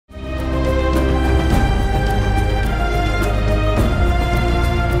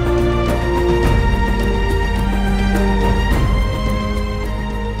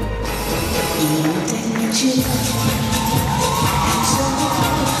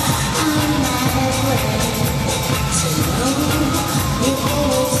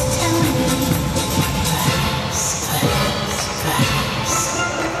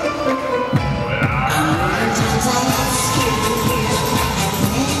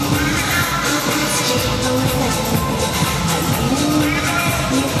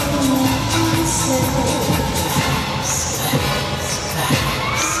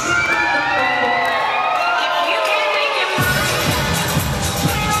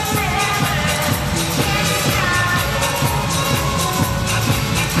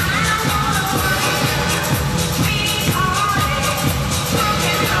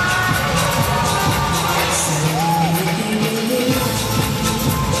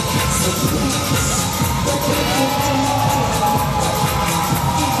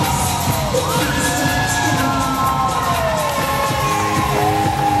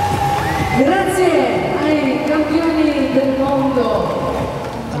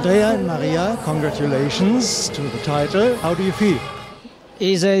Andrea and Maria, congratulations to the title. How do you feel?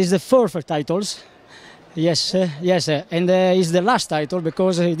 It's the fourth titles. Yes, and it's the last title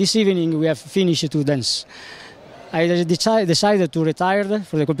because this evening we have finished to dance. I decided to retire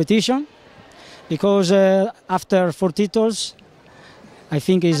for the competition because after 4 titles, I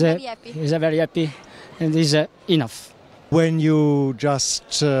think is very happy and is enough. When you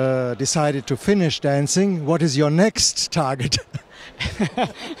just decided to finish dancing, what is your next target?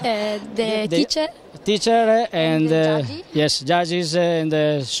 The teacher and judges. Judges,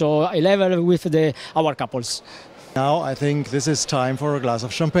 and so I level with our couples. Now I think this is time for a glass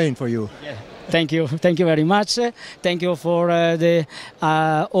of champagne for you. Yeah. Thank you very much. Thank you for the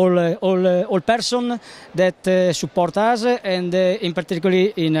all person that support us, and in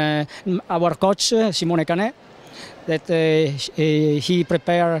particular in our coach Simone Canet, that he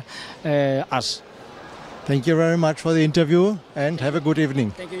prepare us. Thank you very much for the interview and have a good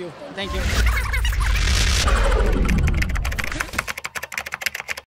evening. Thank you.